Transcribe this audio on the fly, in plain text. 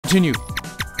continue.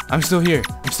 I'm still here.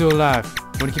 I'm still alive.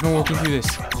 I'm gonna keep on working through this.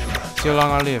 See how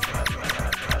long I live.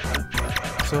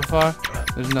 So far,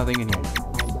 there's nothing in here.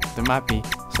 There might be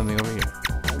something over here.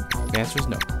 The answer is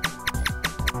no.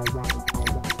 Okay, we'll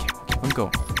keep on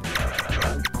going.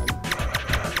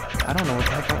 I don't know what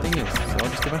the heck that thing is, so I'll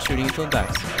just keep on shooting until it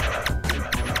dies.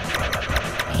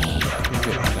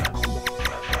 Good.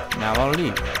 Now I'll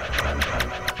leave.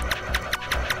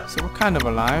 So we're kind of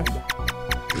alive.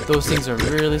 Those things are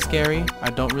really scary. I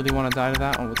don't really want to die to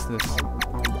that. Oh, what's this?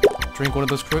 Drink one of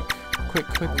those quick.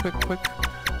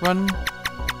 Run.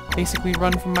 Basically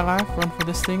run for my life. Run for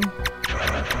this thing.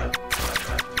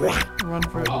 Run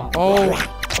for it. Oh,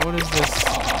 what is this?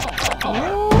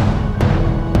 Oh.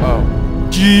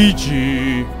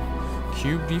 GG.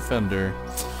 Cube Defender.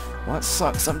 Well, that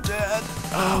sucks. I'm dead.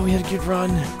 Oh, we had a good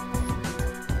run.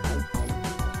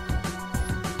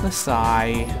 Let's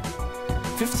sigh.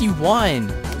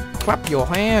 51. Clap your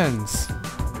hands.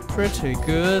 Pretty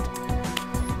good.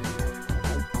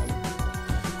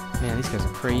 Man, these guys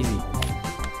are crazy.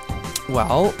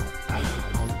 Well,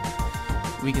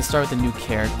 we can start with a new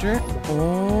character,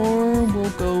 or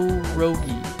we'll go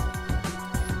roguey.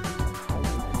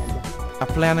 I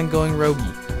plan on going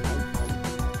roguey.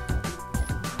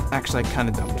 Actually, I kind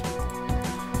of don't.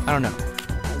 I don't know.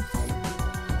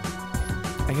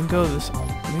 I can go this.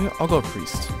 Maybe I'll go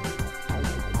priest.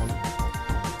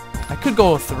 I could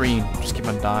go with 3 and just keep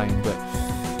on dying, but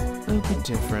it'll be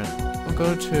different. We'll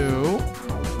go to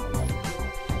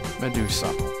Medusa.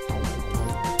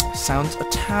 Sounds a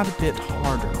tad bit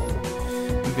harder.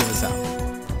 We'll figure this out.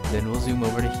 Then we'll zoom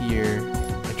over to here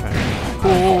and try to.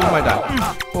 Oh, my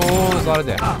god. Oh, there's a lot of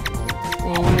death.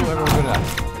 Oh, everyone's gonna die.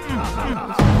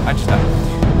 I just died.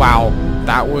 Wow,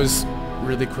 that was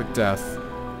really quick death.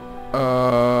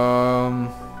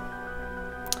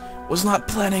 Was not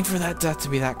planning for that death to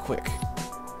be that quick.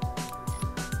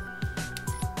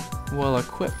 Well,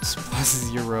 equipped plus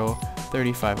 0,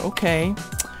 35. Okay.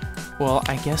 Well,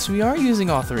 I guess we are using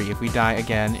all 3 if we die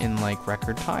again in, like,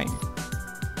 record time.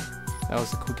 That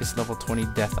was the quickest level 20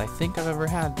 death I think I've ever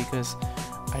had, because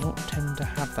I don't tend to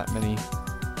have that many.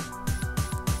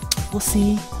 We'll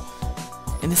see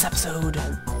in this episode.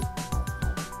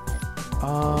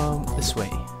 This way.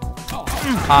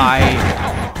 Hi.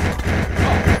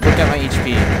 Look at my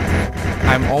HP.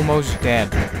 I'm almost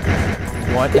dead.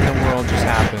 What in the world just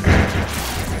happened?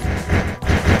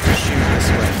 Let's shoot this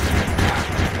way.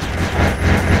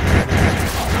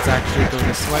 Let's actually go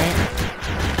this way.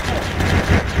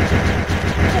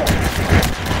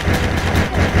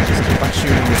 Just keep on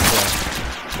shooting this way.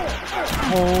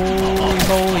 Holy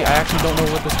moly, I actually don't know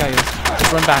what this guy is.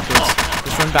 Just run backwards.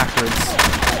 Just run backwards.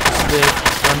 Just live.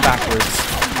 Run backwards.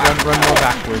 Run more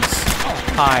backwards.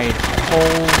 Hide.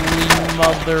 Holy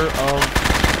mother of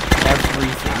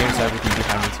everything. There's everything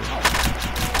behind me too.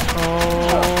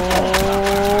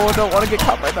 Oh, I don't want to get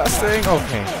caught by that thing.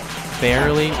 Okay.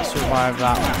 Barely survived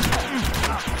that one.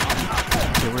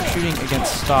 Okay, we're shooting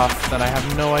against stuff that I have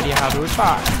no idea how to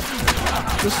attack.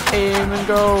 Just aim and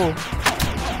go.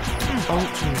 Oh,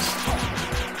 jeez.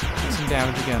 Get some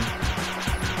damage again.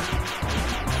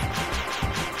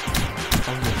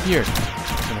 Oh, you're here.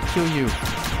 I'm gonna kill you.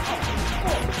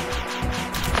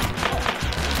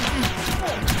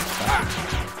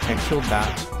 I killed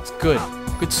that. It's good.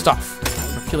 Good stuff.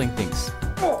 We're killing things.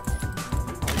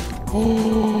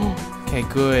 Oh, okay,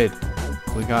 good.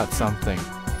 We got something.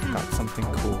 Got something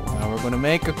cool. Now we're gonna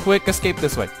make a quick escape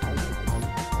this way.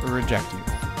 Or reject you.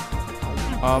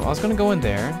 I was gonna go in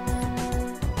there.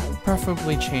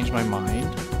 Preferably change my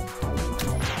mind.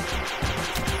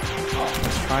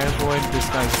 Let's try to avoid this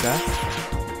guy's death.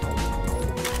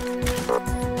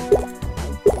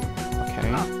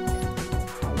 Okay.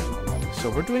 So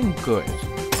we're doing good.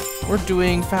 We're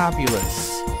doing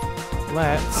fabulous.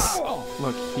 Let's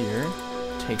look here.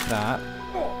 Take that.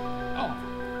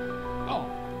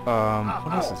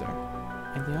 What else is there?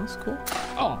 Anything else cool?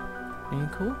 Anything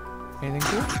cool? Anything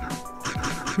cool?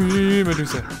 Hey,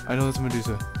 Medusa. I know it's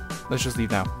Medusa. Let's just leave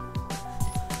now.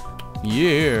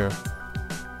 Yeah.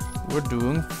 We're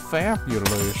doing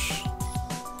fabulous.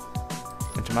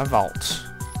 Into my vault.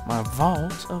 My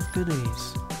vault of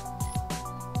goodies.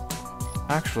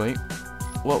 Actually,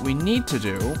 what we need to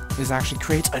do is actually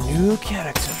create a new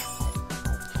character.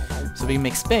 So we can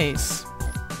make space.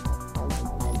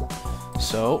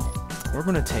 So, we're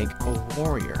gonna take a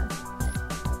warrior.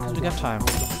 Because we got time.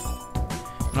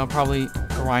 And I'll probably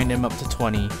grind him up to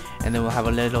 20. And then we'll have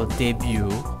a little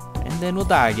debut. And then we'll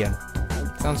die again.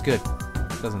 Sounds good,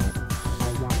 doesn't it?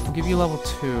 I'll give you level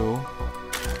 2.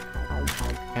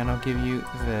 And I'll give you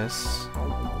this.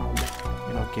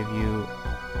 And I'll give you...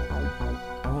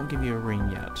 I won't give you a ring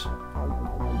yet.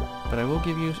 But I will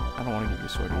give you... I don't want to give you a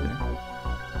sword either.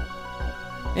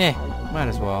 Might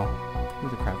as well. Who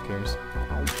the crap cares?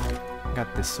 I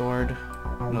got this sword.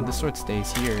 No, this sword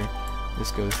stays here.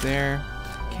 This goes there.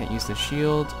 Can't use the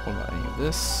shield. What about any of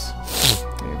this?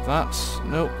 Any of that?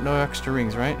 Nope, no extra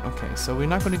rings, right? Okay, so we're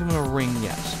not going to give him a ring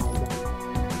yet.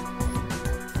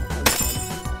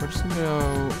 We're just going to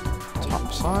go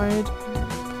top side.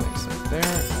 Place it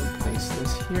there. Place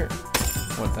this here.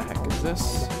 What the heck is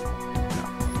this? No.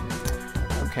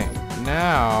 Okay,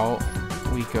 now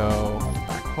we go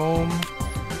back home.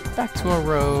 Back to our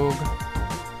rogue.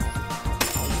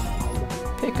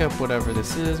 Pick up whatever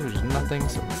this is, which is nothing,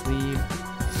 so let's leave.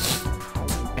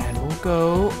 And we'll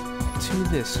go to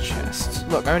this chest.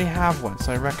 Look, I already have one,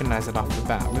 so I recognize it off the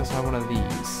bat. We also have one of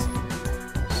these.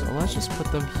 So let's just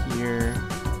put them here.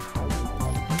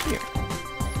 And here.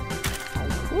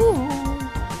 Woo!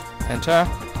 Enter.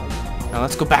 Now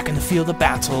let's go back in the field of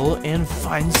battle and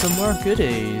find some more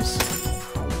goodies.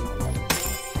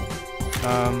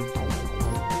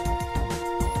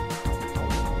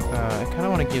 I kind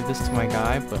of want to give this to my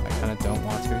guy, but I kind of don't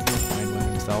want to. He'll find by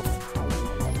himself.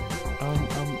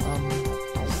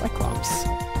 Cyclops.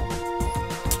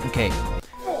 Okay,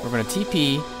 we're going to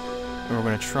TP, and we're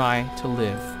going to try to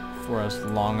live for as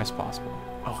long as possible.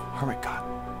 Oh, Hermit God.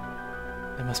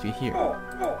 It must be here.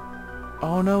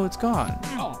 Oh no, it's gone.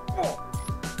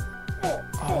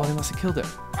 Oh, they must have killed it.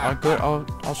 Oh, good.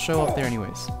 I'll show up there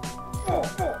anyways.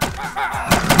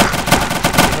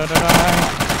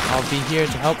 I'll be here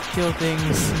to help kill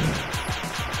things.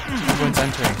 Everyone's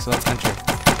entering, so let's enter.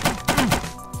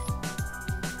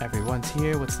 Everyone's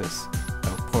here. What's this?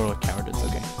 Oh, portal cowardice.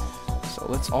 Okay. So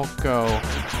let's all go.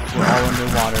 We're all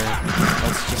underwater.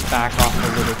 Let's just back off a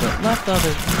little bit. Let the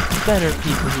other better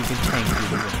people who can tank do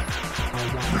the work.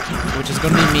 Which is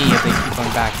going to be me if they keep on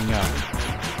backing up.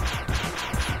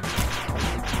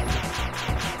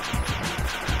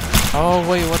 Oh,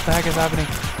 wait, what the heck is happening?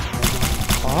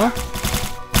 Huh?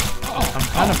 I'm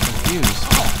kind of confused.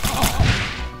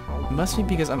 It must be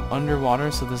because I'm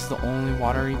underwater, so this is the only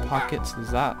watery pocket, so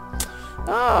there's that.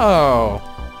 Oh!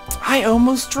 I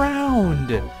almost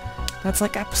drowned! That's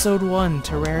like episode 1,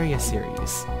 Terraria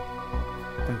series.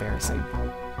 Embarrassing.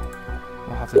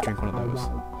 We'll have to drink one of those.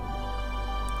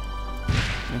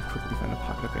 And quickly find a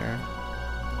pocket of air.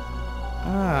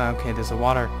 Ah, okay, there's a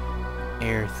water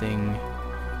air thing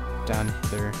down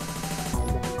hither.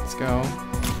 Let's go.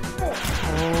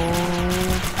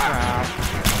 Oh, crap.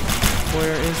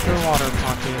 Where is the water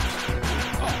pocket?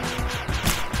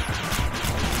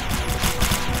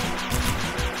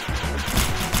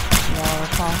 Water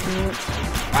pocket.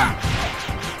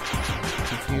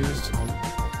 Confused.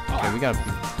 Okay, we gotta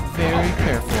be very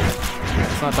careful.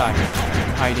 Let's not die here.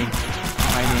 Hiding.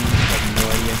 Hiding. I have no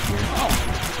idea here.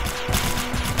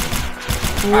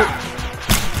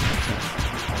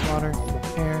 Water.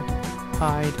 Air.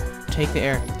 Hide. Take the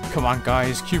air. Come on,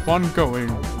 guys. Keep on going.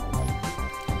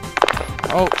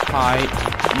 Oh, hi.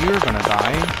 You're gonna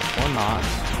die. Or not.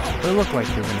 It looked like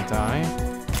you're gonna die.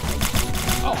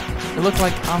 It looked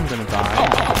like I'm gonna die.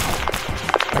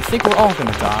 I think we're all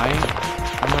gonna die.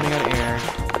 I'm running out of air.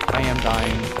 I am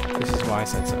dying. This is why I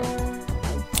said so.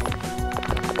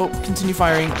 Oh, continue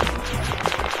firing.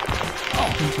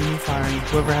 Continue firing.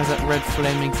 Whoever has that red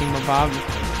flaming thingamabob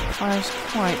fires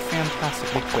quite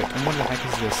fantastically quick. And what the heck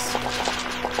is this?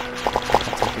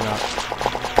 I'll take you out.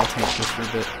 I'll tank this for a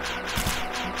bit.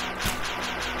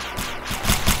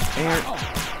 Air.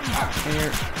 Air.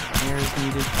 Air is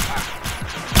needed.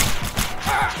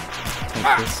 Take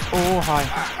this. Oh, hi.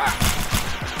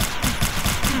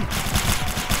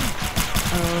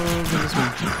 Oh, goodness me.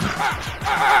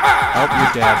 Oh,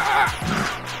 you're dead.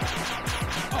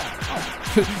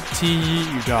 T,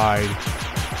 you died.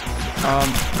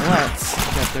 Let's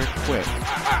get there quick.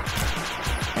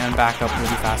 And back up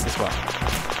really fast as well.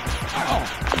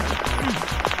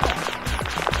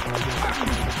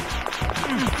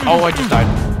 Oh, I just died.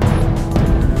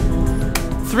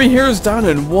 3 heroes down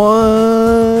in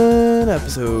 1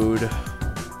 episode.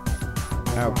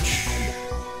 Ouch.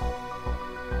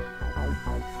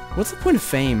 What's the point of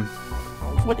fame?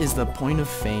 What is the point of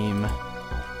fame?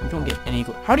 You don't get any...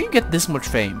 How do you get this much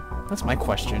fame? That's my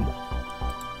question.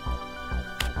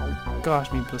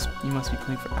 Gosh, you must be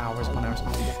playing for hours upon hours.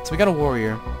 So we got a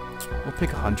warrior. We'll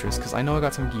pick a huntress, because I know I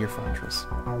got some gear for huntress.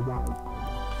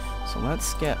 So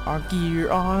let's get our gear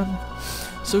on.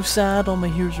 So sad, all my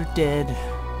heroes are dead.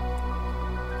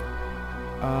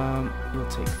 You'll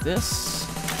take this.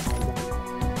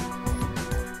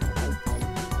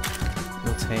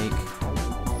 You'll take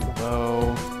the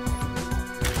bow.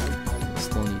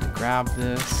 Still need to grab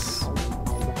this.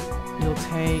 You'll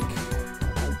take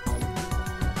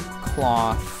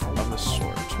cloth of a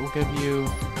sort. We'll give you...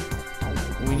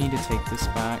 We need to take this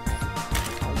back.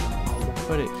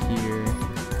 Put it here.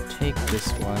 Take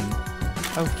this one.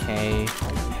 Okay.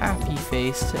 Happy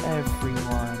face to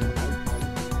everyone.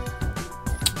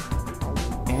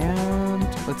 And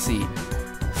let's see.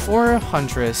 For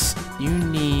Huntress, you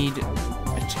need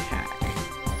attack.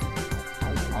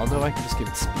 Although I can just give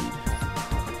it speed.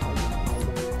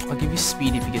 I'll give you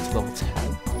speed if you get to level 10.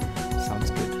 Sounds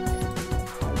good.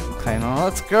 Okay, now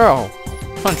let's go!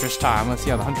 Huntress time. Let's see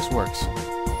how the Huntress works.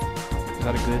 Is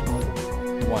that a good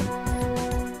one?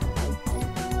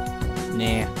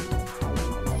 Nah.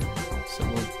 So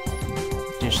we'll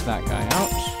dish that guy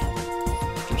out.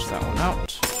 Dish that one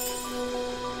out.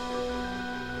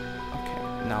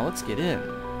 Okay, now let's get in.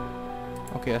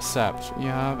 Okay, accept. You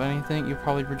have anything? You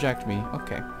probably reject me.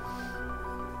 Okay.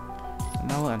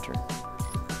 Now we'll enter.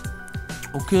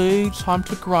 Okay, time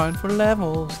to grind for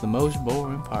levels. The most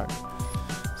boring part.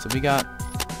 So we got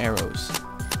arrows.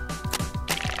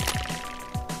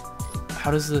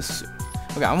 How does this...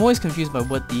 Okay, I'm always confused by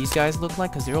what these guys look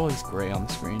like because they're always gray on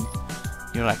the screen.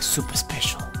 You're like super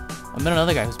special. I met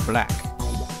another guy who's black.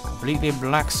 Completely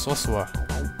black sorcerer.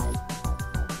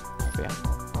 Yeah.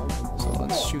 So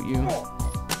let's shoot you.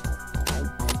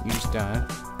 You just die.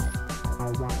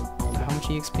 How much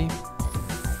EXP?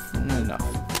 Not enough.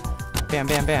 Bam,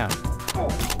 bam, bam.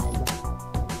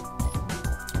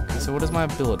 Okay, so what is my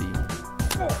ability?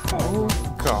 Oh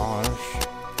gosh.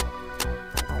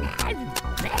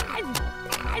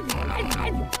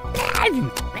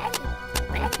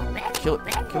 Kill it,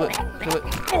 kill it, kill it,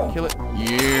 kill it.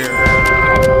 Yeah!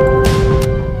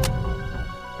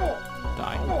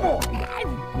 Die.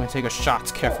 I'm gonna take a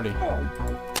shot carefully.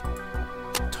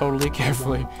 Totally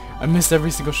carefully. I missed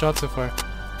every single shot so far.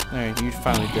 There, you're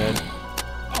finally dead.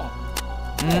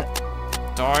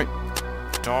 Die.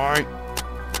 Die.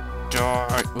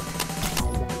 Die.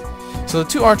 Okay. So the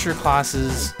two archer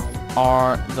classes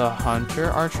are the hunter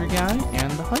archer guy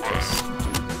and the huntress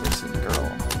person girl.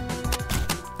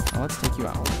 Now let's take you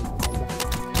out.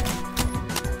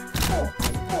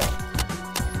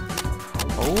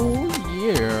 Oh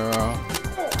yeah.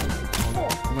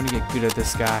 I'm gonna get good at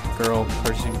this guy, girl,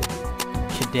 person,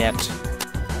 cadet,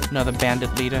 another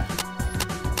bandit leader.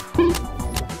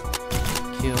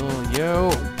 Kill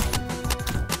you.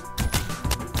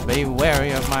 Be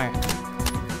wary of my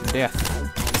death.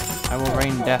 I will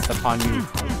rain death upon you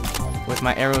with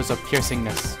my arrows of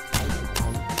piercingness.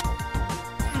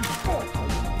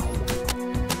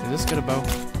 Is this good a bow?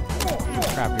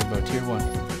 Crap, your bow, tier 1.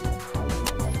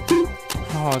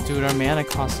 Oh, dude, our mana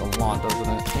costs a lot, doesn't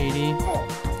it? 80?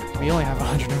 We only have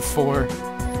 104.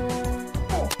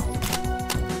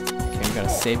 Okay, we gotta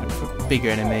save it for bigger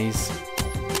enemies.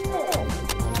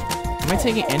 Am I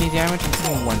taking any damage? I'm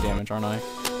taking 1 damage, aren't I?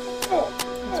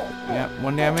 Yeah,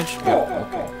 1 damage? Good,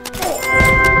 okay.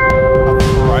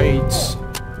 Alright.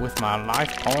 With my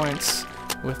life points.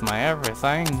 With my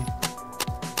everything.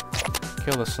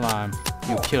 Kill the slime.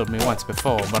 You killed me once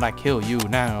before, but I kill you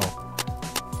now.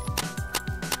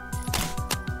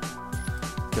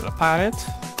 Kill a pirate.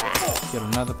 Kill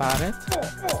another pirate.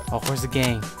 Oh, where's the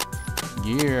gang?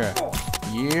 Yeah.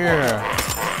 Yeah.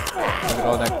 Look at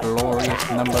all that glorious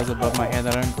numbers above my head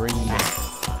that are green.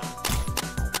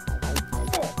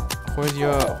 Where's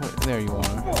your... There you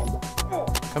are.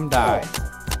 Come die.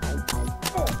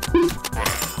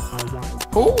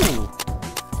 Ooh!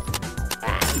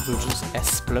 People just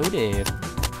exploded.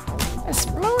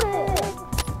 Exploded!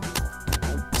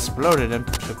 Exploded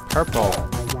into purple.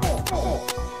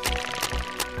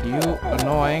 You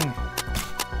annoying.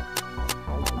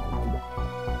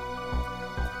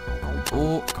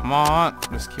 Ooh, come on.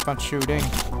 Just keep on shooting.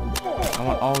 I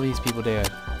want all these people dead.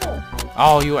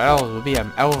 All you elves will be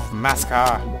an elf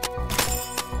massacre.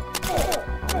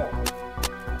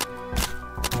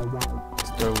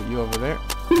 Let's throw you over there.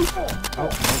 Oh,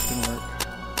 that didn't work.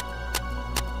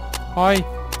 Hi,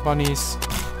 bunnies.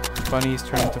 Bunnies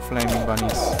turn into flaming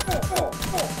bunnies.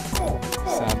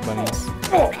 Sad bunnies.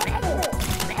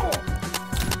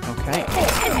 Okay.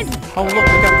 Oh look,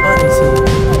 we got buddies here.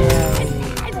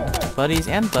 Yay. Buddies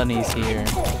and bunnies here.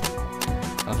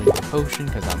 I'll drink the potion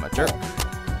because I'm a jerk.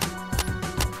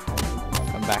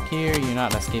 Come back here, you're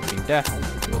not escaping death.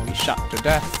 You'll be shot to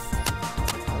death.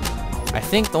 I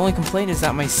think the only complaint is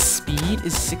that my speed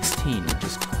is 16, which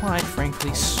is quite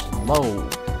frankly slow.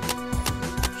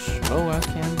 Slow as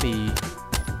can be.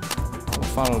 We'll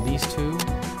follow these two.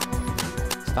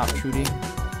 Stop shooting.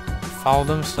 Follow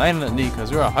them silently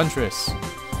because we're a huntress.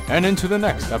 And into the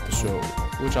next episode,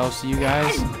 which I'll see you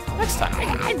guys next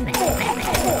time.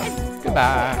 Goodbye.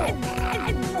 Goodbye.